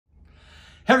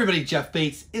Hey everybody, Jeff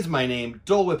Bates is my name.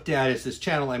 Dole Whip Dad is this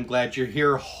channel. I'm glad you're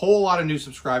here. A whole lot of new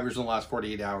subscribers in the last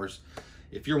 48 hours.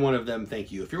 If you're one of them,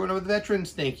 thank you. If you're one of the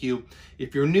veterans, thank you.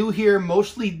 If you're new here,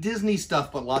 mostly Disney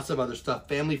stuff, but lots of other stuff.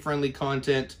 Family-friendly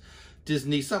content,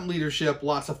 Disney, some leadership,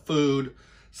 lots of food,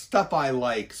 stuff I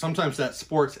like. Sometimes that's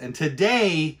sports. And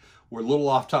today, we're a little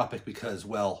off topic because,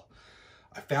 well,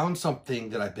 I found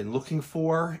something that I've been looking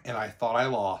for and I thought I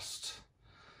lost.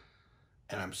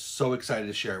 And I'm so excited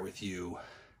to share it with you.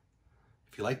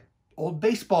 If you like old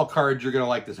baseball cards, you're going to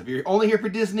like this. If you're only here for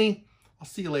Disney, I'll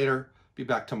see you later. Be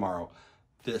back tomorrow.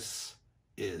 This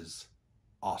is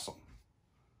awesome.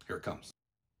 Here it comes.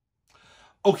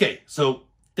 Okay, so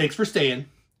thanks for staying.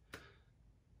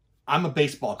 I'm a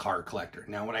baseball card collector.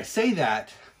 Now, when I say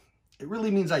that, it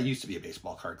really means I used to be a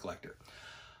baseball card collector.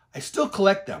 I still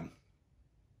collect them,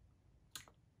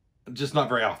 just not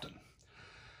very often.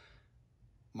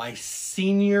 My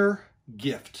senior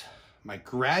gift, my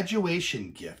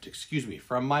graduation gift,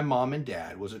 from my mom and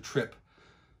dad was a trip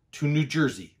to New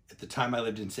Jersey. At the time I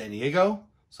lived in San Diego,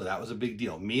 so that was a big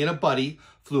deal. Me and a buddy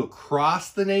flew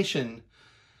across the nation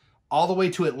all the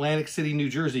way to Atlantic City, New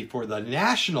Jersey for the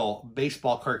National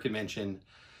Baseball Card Convention.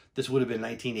 This would have been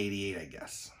 1988, I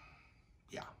guess.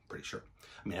 Yeah, pretty sure.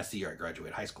 I mean, that's the year I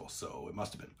graduated high school, so it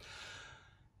must have been.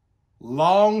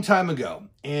 Long time ago.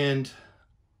 And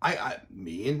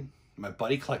me and my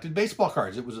buddy collected baseball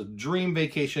cards. It was a dream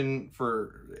vacation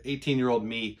for 18-year-old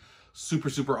me. Super,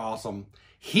 super awesome.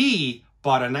 He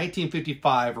bought a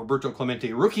 1955 Roberto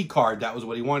Clemente rookie card. That was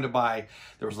what he wanted to buy.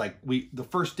 There was like, the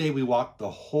first day we walked the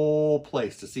whole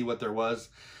place to see what there was.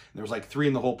 And there was like 3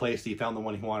 in the whole place. He found the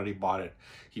one he wanted. He bought it.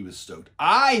 He was stoked.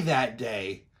 I, that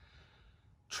day,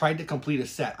 tried to complete a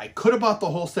set. I could have bought the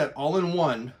whole set all in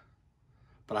one,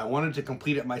 but I wanted to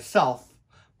complete it myself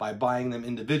by buying them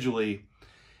individually.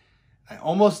 I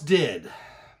almost did.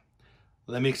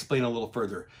 Let me explain a little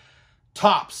further.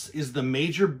 Topps is the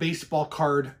major baseball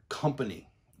card company.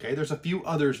 Okay, there's a few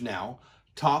others now.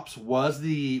 Topps was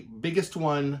the biggest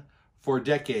one for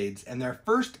decades, and their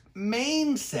first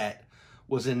main set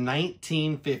was in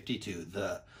 1952.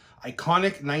 The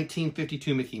iconic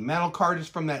 1952 Mickey Mantle card is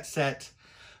from that set.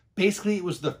 Basically, it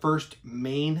was the first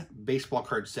main baseball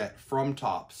card set from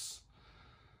Topps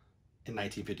in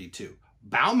 1952.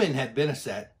 Bauman had been a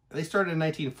set. They started in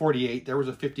 1948. There was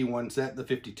a 51 set, the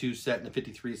 52 set, and the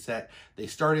 53 set. They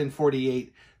started in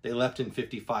 48. They left in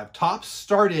 55. Topps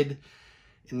started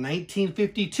in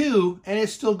 1952 and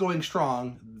is still going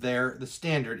strong. They're the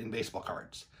standard in baseball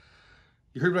cards.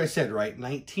 You heard what I said, right?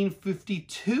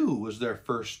 1952 was their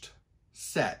first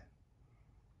set,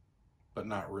 but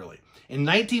not really. In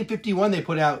 1951, they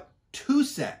put out 2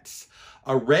 sets,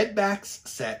 a red backs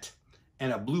set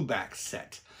and a blue backs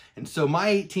set. And so my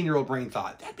 18-year-old brain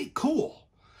thought, that'd be cool.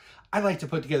 I'd like to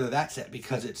put together that set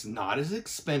because it's not as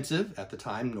expensive at the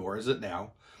time, nor is it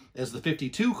now, as the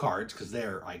 52 cards, because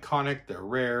they're iconic, they're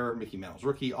rare, Mickey Mantle's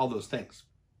rookie, all those things.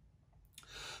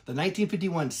 The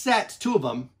 1951 sets, 2 of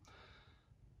them,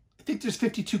 I think there's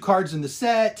 52 cards in the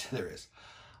set. There is.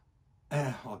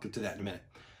 I'll get to that in a minute.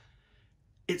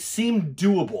 It seemed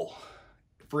doable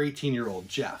for 18-year-old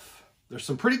Jeff. There's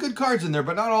some pretty good cards in there,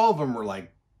 but not all of them were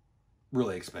like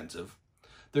really expensive.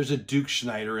 There's a Duke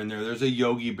Schneider in there. There's a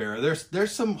Yogi Berra.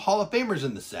 There's some Hall of Famers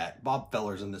in the set. Bob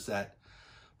Feller's in the set.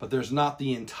 But there's not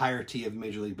the entirety of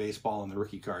Major League Baseball and the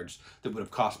rookie cards that would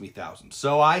have cost me thousands.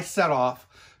 So I set off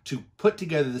to put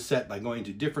together the set by going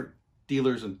to different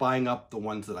dealers and buying up the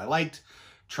ones that I liked,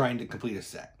 trying to complete a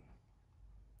set.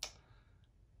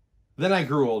 Then I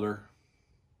grew older.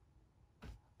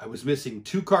 I was missing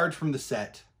 2 cards from the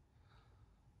set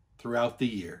throughout the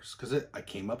years because I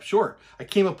came up short. I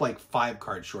came up like 5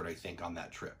 cards short, I think, on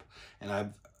that trip. And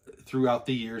I've, throughout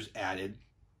the years, added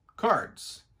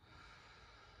cards.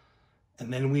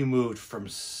 And then we moved from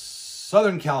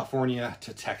Southern California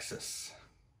to Texas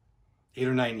 8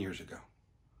 or 9 years ago.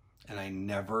 And I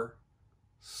never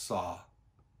saw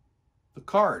the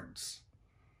cards.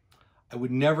 I would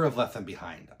never have left them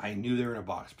behind. I knew they were in a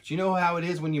box. But you know how it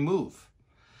is when you move.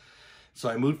 So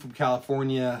I moved from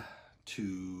California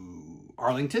to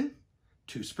Arlington,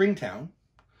 to Springtown,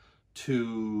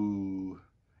 to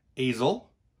Azle,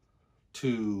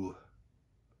 to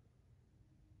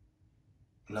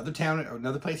another town, or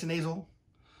another place in Azle,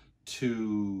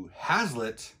 to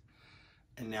Hazlitt,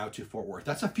 and now to Fort Worth.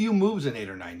 That's a few moves in 8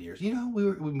 or 9 years. You know, we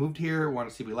moved here, wanted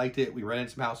to see if we liked it. We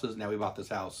rented some houses. Now we bought this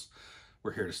house.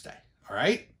 We're here to stay. All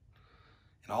right?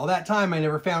 And all that time, I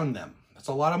never found them. That's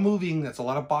a lot of moving. That's a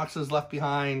lot of boxes left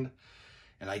behind.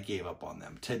 And I gave up on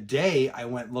them. Today, I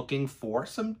went looking for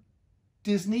some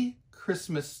Disney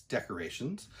Christmas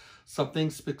decorations. Something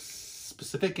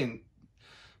specific and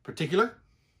particular.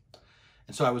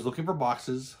 And so I was looking for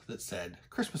boxes that said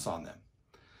Christmas on them.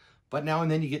 But now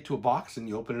and then you get to a box and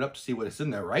you open it up to see what is in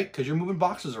there, right? Because you're moving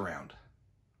boxes around.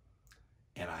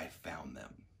 And I found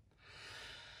them.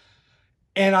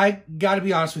 And I got to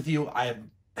be honest with you, I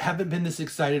haven't been this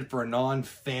excited for a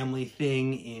non-family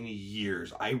thing in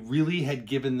years. I really had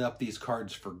given up these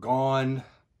cards for gone.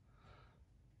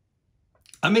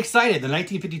 I'm excited. The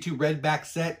 1952 red back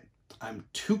set. I'm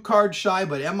 2 cards shy,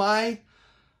 but am I?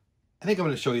 I think I'm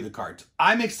going to show you the cards.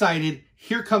 I'm excited.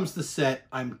 Here comes the set.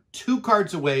 I'm 2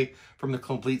 cards away from the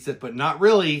complete set, but not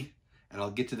really. And I'll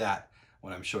get to that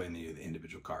when I'm showing you the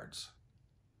individual cards.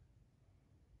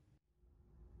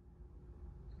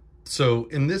 So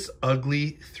in this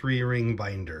ugly 3-ring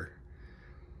binder,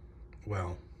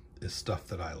 well, is stuff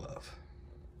that I love.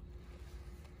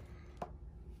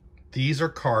 These are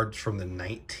cards from the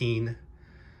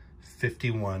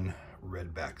 1951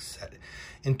 redback set.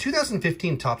 In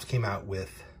 2015, Topps came out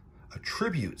with a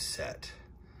tribute set.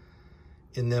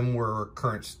 In them were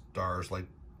current stars like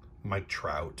Mike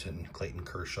Trout and Clayton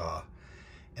Kershaw.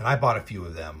 And I bought a few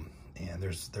of them. And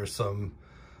there's some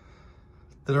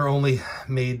that are only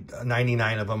made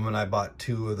 99 of them, and I bought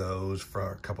 2 of those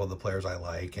for a couple of the players I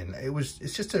like. And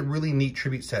it's just a really neat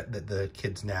tribute set that the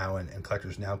kids now and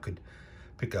collectors now could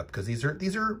pick up, because these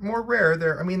are more rare.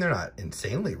 They're not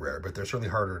insanely rare, but they're certainly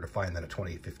harder to find than a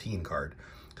 2015 card,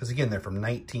 because again, they're from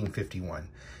 1951.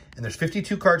 And there's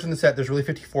 52 cards in the set. There's really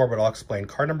 54, but I'll explain.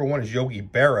 Card number 1 is Yogi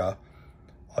Berra,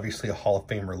 obviously a Hall of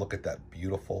Famer. Look at that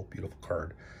beautiful, beautiful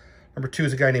card. Number 2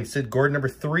 is a guy named Sid Gordon. Number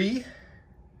 3,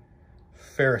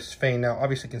 Ferris Fane. Now,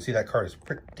 obviously, you can see that card is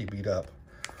pretty beat up.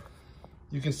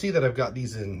 You can see that I've got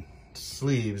these in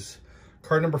sleeves.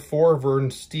 Card number 4,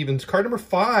 Vern Stevens. Card number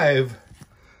 5,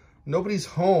 Nobody's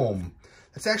Home.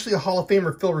 That's actually a Hall of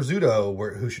Famer, Phil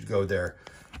Rizzuto, who should go there.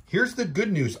 Here's the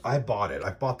good news. I bought it.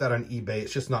 I bought that on eBay.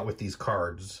 It's just not with these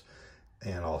cards.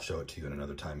 And I'll show it to you in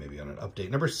another time, maybe on an update.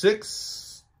 Number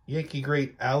 6, Yankee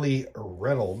great Allie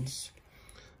Reynolds.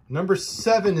 Number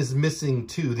 7 is missing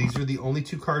 2. These are the only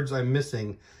 2 cards I'm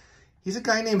missing. He's a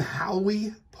guy named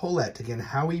Howie Pollett. Again,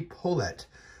 Howie Pollett.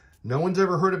 No one's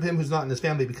ever heard of him who's not in his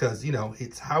family because, you know,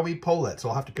 it's Howie Pollett. So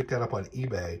I'll have to pick that up on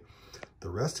eBay. The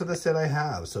rest of the set I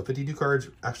have. So 52 cards,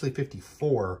 actually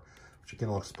 54, which again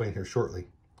I'll explain here shortly.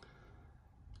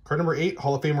 Card number 8,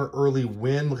 Hall of Famer Early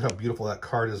Win. Look how beautiful that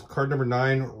card is. Card number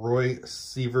 9, Roy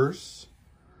Sievers.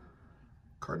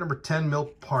 Card number 10,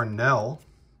 Milt Parnell.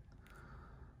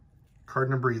 Card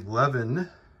number 11,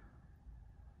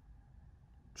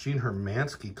 Gene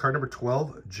Hermansky. Card number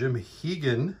 12, Jim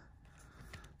Hegan.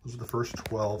 Those are the first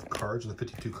 12 cards in the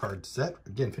 52 card set.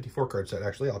 Again, 54 card set,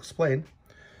 actually. I'll explain.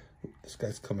 Ooh, this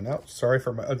guy's coming out. Sorry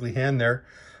for my ugly hand there.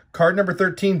 Card number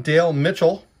 13, Dale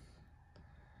Mitchell.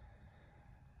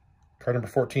 Card number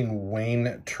 14,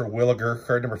 Wayne Terwilliger.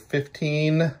 Card number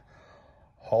 15,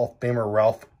 Hall of Famer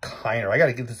Ralph Kiner. I got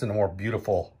to get this in a more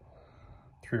beautiful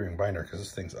 3-ring binder because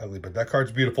this thing's ugly, but that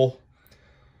card's beautiful.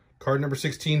 Card number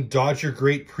 16, Dodger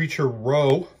great Preacher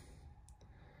Rowe.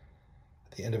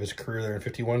 At the end of his career there in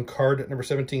 51. Card number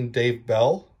 17, Dave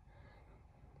Bell.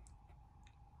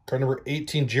 Card number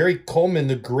 18, Jerry Coleman,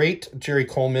 the great Jerry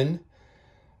Coleman.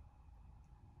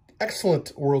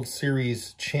 Excellent World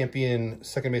Series champion,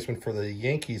 second baseman for the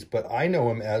Yankees, but I know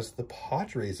him as the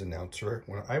Padres announcer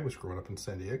when I was growing up in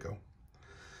San Diego.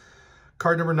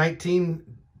 Card number 19,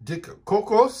 Dick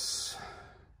Cocos.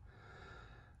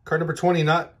 Card number 20,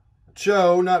 not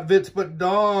Joe, not Vitz, but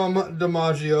Dom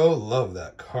DiMaggio. Love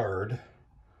that card.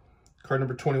 Card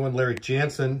number 21, Larry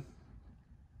Jansen.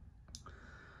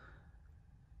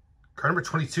 Card number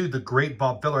 22, the great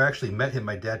Bob Feller. I actually met him.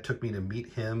 My dad took me to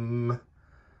meet him,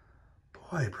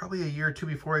 boy, probably a year or 2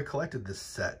 before I collected this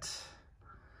set.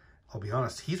 I'll be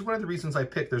honest, he's one of the reasons I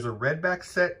picked. There's a red back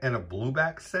set and a blue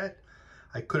back set.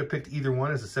 I could have picked either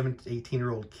one as a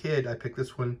 18-year-old kid. I picked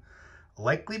this one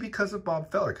likely because of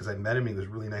Bob Feller, because I met him. He was a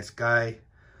really nice guy,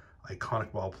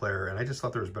 iconic ball player, and I just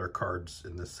thought there was better cards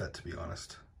in this set, to be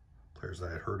honest. Players that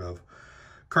I had heard of.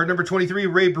 Card number 23,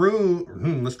 Ray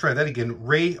Boone. Let's try that again.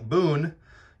 Ray Boone.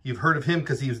 You've heard of him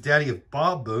because he was daddy of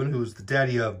Bob Boone, who was the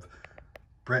daddy of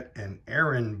Brett and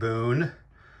Aaron Boone.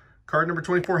 Card number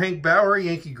 24, Hank Bauer,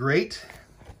 Yankee great.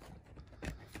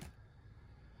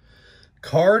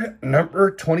 Card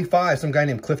number 25, some guy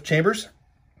named Cliff Chambers.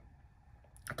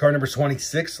 Card number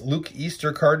 26, Luke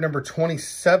Easter. Card number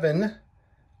 27,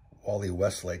 Wally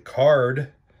Westlake.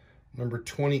 Card number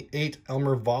 28,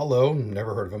 Elmer Vallo.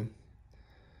 Never heard of him.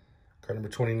 Card number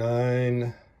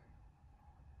 29,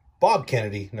 Bob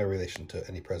Kennedy. No relation to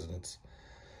any presidents.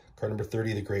 Card number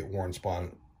 30, the great Warren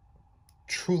Spahn.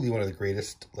 Truly one of the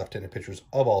greatest left-handed pitchers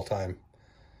of all time.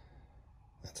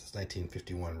 That's his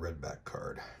 1951 Redback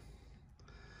card.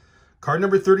 Card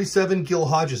number 37, Gil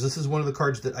Hodges. This is one of the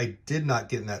cards that I did not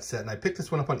get in that set, and I picked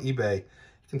this one up on eBay.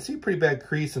 You can see a pretty bad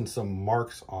crease and some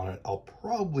marks on it. I'll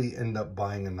probably end up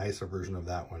buying a nicer version of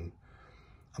that one.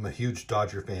 I'm a huge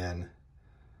Dodger fan,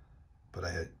 but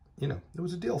I had, you know, it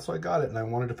was a deal, so I got it, and I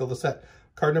wanted to fill the set.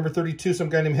 Card number 32, some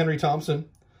guy named Henry Thompson.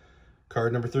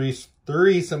 Card number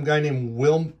 33, some guy named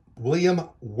William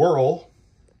Worrell.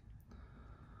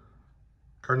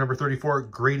 Card number 34,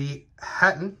 Grady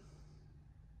Hatton.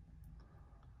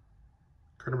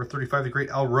 Card number 35, the great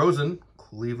Al Rosen.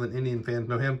 Cleveland Indian fans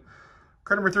know him.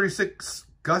 Card number 36,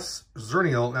 Gus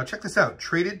Zernial. Now check this out.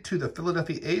 Traded to the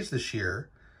Philadelphia A's this year.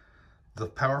 The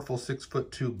powerful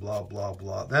 6'2", blah, blah,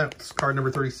 blah. That's card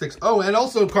number 36. Oh, and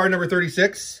also card number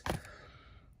 36.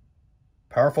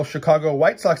 Powerful Chicago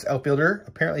White Sox outfielder.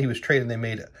 Apparently he was traded and they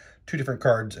made 2 different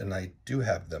cards, and I do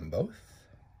have them both.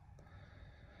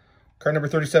 Card number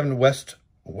 37,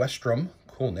 Westrom.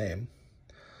 Cool name.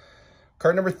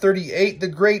 Card number 38, the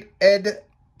great Ed,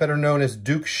 better known as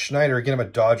Duke Schneider. Again, I'm a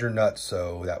Dodger nut,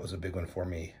 so that was a big one for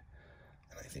me.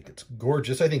 And I think it's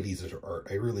gorgeous. I think these are art.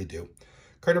 I really do.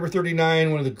 Card number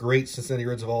 39, one of the great Cincinnati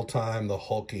Reds of all time, the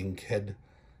hulking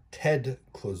Ted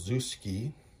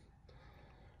Kluszewski.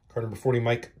 Card number 40,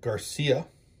 Mike Garcia.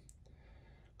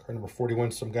 Card number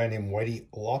 41, some guy named Whitey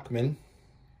Lockman.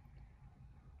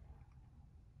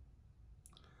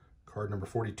 Card number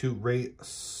 42, Ray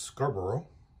Scarborough.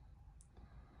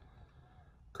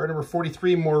 Card number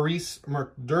 43, Maurice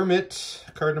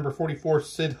McDermott. Card number 44,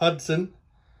 Sid Hudson.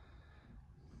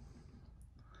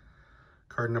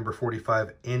 Card number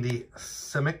 45, Andy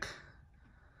Semick.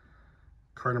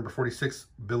 Card number 46,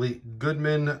 Billy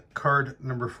Goodman. Card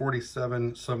number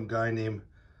 47, some guy named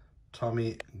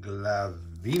Tommy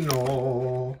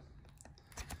Glavino.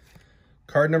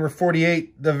 Card number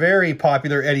 48, the very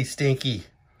popular Eddie Stanky.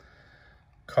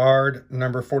 Card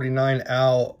number 49,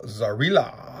 Al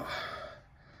Zarilla.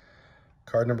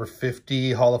 Card number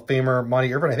 50, Hall of Famer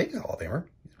Monty Irvin. I think he's a Hall of Famer.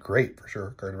 He's great for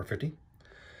sure. Card number 50.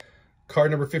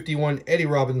 Card number 51, Eddie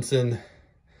Robinson.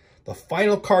 The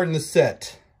final card in the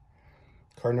set.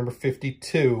 Card number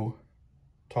 52,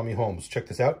 Tommy Holmes. Check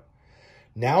this out.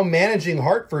 Now managing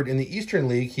Hartford in the Eastern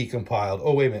League, he compiled.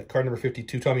 Oh, wait a minute. Card number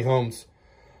 52, Tommy Holmes.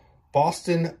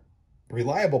 Boston,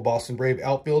 reliable Boston Brave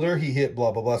outfielder. He hit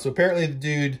blah, blah, blah. So apparently the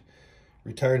dude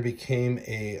retired and became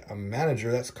a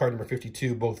manager. That's card number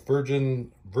 52, both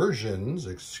versions,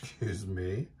 excuse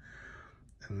me.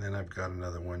 And then I've got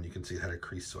another one. You can see it had a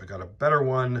crease, so I got a better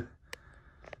one.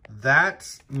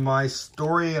 That's my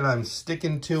story, and I'm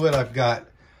sticking to it. I've got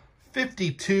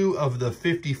 52 of the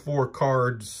 54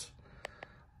 cards.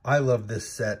 I love this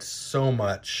set so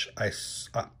much. I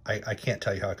can't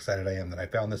tell you how excited I am that I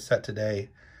found this set today.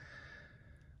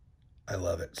 I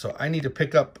love it. So I need to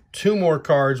pick up 2 more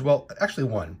cards. Well, actually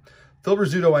 1. Phil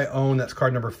Rizzuto I own. That's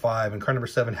card number 5. And card number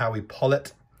 7, Howie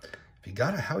Pullett. If you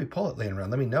got a Howie Pullett laying around,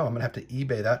 let me know. I'm going to have to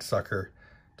eBay that sucker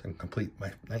to complete my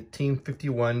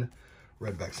 1951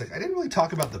 Redback set. I didn't really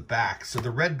talk about the backs. So the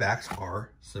Redbacks are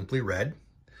simply red.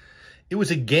 It was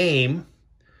a game.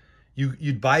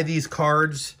 You'd buy these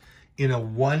cards in a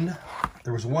one.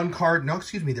 There was 1 card. No,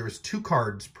 excuse me. There was 2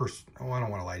 cards per. Oh, I don't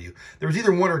want to lie to you. There was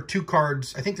either 1 or 2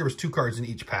 cards. I think there was 2 cards in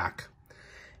each pack.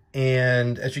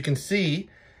 And as you can see,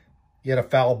 you had a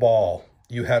foul ball.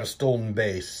 You had a stolen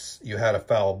base. You had a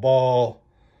foul ball.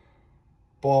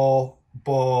 Ball.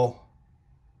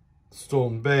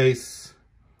 Stolen base.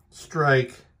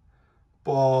 Strike.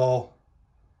 Ball.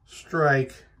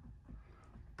 Strike.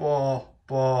 Ball.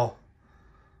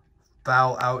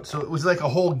 Foul out. So it was like a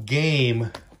whole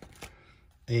game.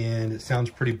 And it sounds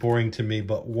pretty boring to me,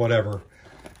 but whatever.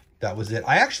 That was it.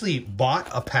 I actually bought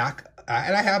a pack,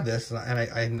 and I have this, and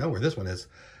I know where this one is.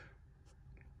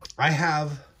 I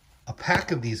have a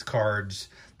pack of these cards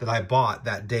that I bought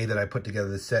that day that I put together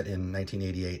the set in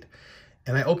 1988,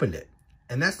 and I opened it.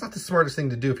 And that's not the smartest thing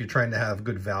to do if you're trying to have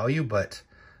good value, but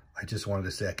I just wanted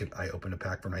to say I opened a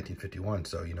pack from 1951,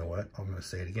 so you know what? I'm going to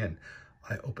say it again.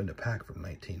 I opened a pack from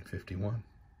 1951.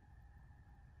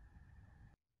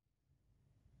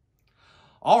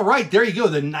 All right, there you go.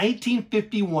 The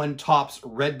 1951 Topps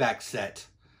Redback set.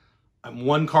 I'm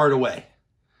 1 card away.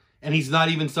 And he's not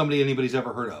even somebody anybody's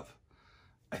ever heard of.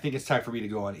 I think it's time for me to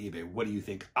go on eBay. What do you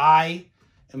think? I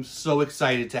am so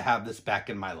excited to have this back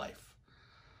in my life.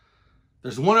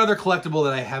 There's one other collectible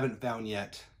that I haven't found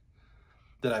yet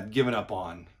that I've given up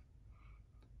on.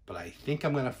 But I think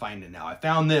I'm going to find it now. I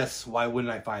found this. Why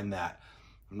wouldn't I find that?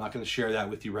 I'm not going to share that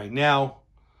with you right now,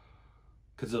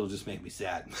 because it'll just make me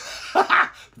sad.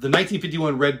 The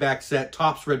 1951 Redback set,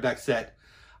 Topps Redback set,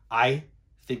 I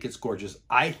think it's gorgeous.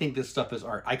 I think this stuff is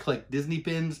art. I collect Disney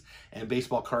pins and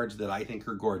baseball cards that I think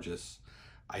are gorgeous.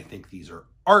 I think these are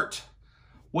art.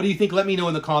 What do you think? Let me know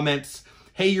in the comments.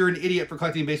 Hey, you're an idiot for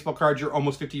collecting baseball cards. You're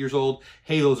almost 50 years old.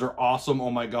 Hey, those are awesome.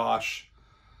 Oh my gosh.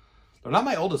 They're not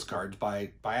my oldest cards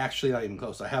by actually not even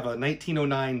close. I have a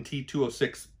 1909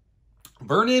 T206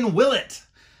 Vernon Willett.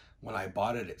 When I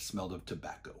bought it, it smelled of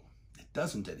tobacco. It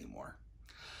doesn't anymore.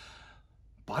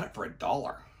 Bought it for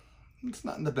 $1. It's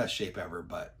not in the best shape ever,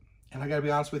 and I gotta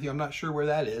be honest with you, I'm not sure where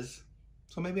that is.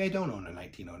 So maybe I don't own a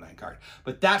 1909 card.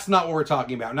 But that's not what we're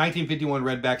talking about. 1951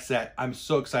 Redback set. I'm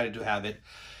so excited to have it.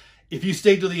 If you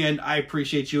stayed to the end, I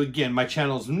appreciate you. Again, my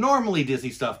channel is normally Disney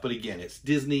stuff, but again, it's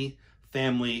Disney,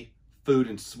 family, food,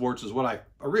 and sports is what I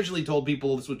originally told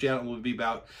people this channel would be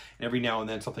about. And every now and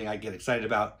then, something I get excited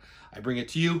about, I bring it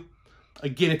to you.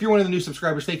 Again, if you're one of the new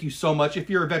subscribers, thank you so much. If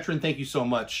you're a veteran, thank you so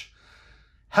much.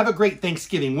 Have a great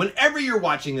Thanksgiving. Whenever you're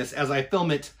watching this, as I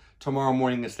film it, tomorrow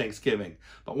morning is Thanksgiving.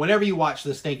 But whenever you watch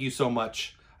this, thank you so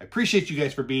much. I appreciate you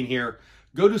guys for being here.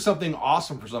 Go do something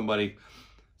awesome for somebody.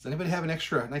 Does anybody have an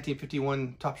extra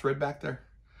 1951 Topps Redback there?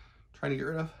 Trying to get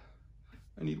rid of?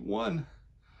 I need one.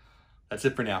 That's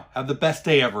it for now. Have the best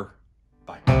day ever.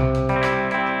 Bye.